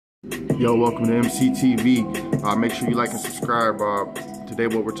Yo, welcome to MCTV. Make sure you like and subscribe. Today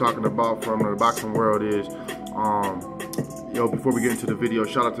what we're talking about from the boxing world is, before we get into the video,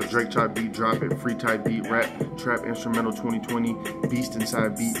 shout out to Drake Type Beat, Drop It, Free Type Beat, Rap, Trap, Instrumental 2020, Beast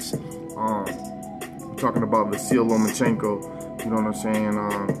Inside Beats. We're talking about Vasyl Lomachenko, you know what I'm saying?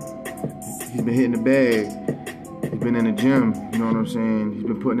 He's been hitting the bag. He's been in the gym, you know what I'm saying? He's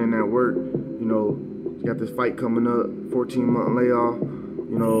been putting in that work, you know. He's got this fight coming up, 14-month layoff.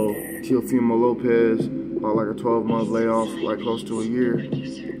 You know, Teofimo Lopez, about like a 12-month layoff, like close to a year.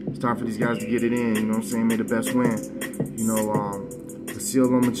 It's time for these guys to get it in, you know what I'm saying? May the best win. You know, Vasyl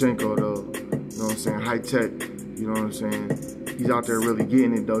Lomachenko, though, you know what I'm saying? High tech, you know what I'm saying? He's out there really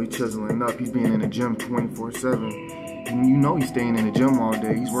getting it, though. He's chiseling up. He's being in the gym 24/7. And you know he's staying in the gym all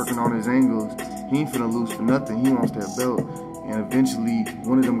day. He's working on his angles. He ain't finna lose for nothing. He wants that belt. And eventually,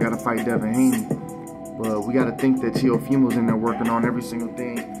 one of them got to fight Devin Haney. But we got to think that Teofimo's in there working on every single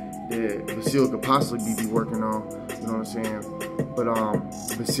thing that Vasyl could possibly be working on. You know what I'm saying? But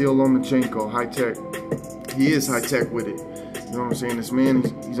Vasyl Lomachenko, high tech, he is high tech with it. You know what I'm saying? This man,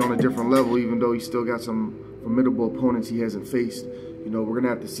 he's on a different level, even though he's still got some formidable opponents he hasn't faced. You know, we're gonna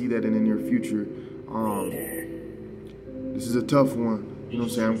have to see that in the near future. This is a tough one. You know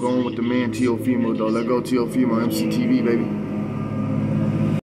what I'm saying? I'm going with the man Teofimo, though. Let go Teofimo, MCTV, baby.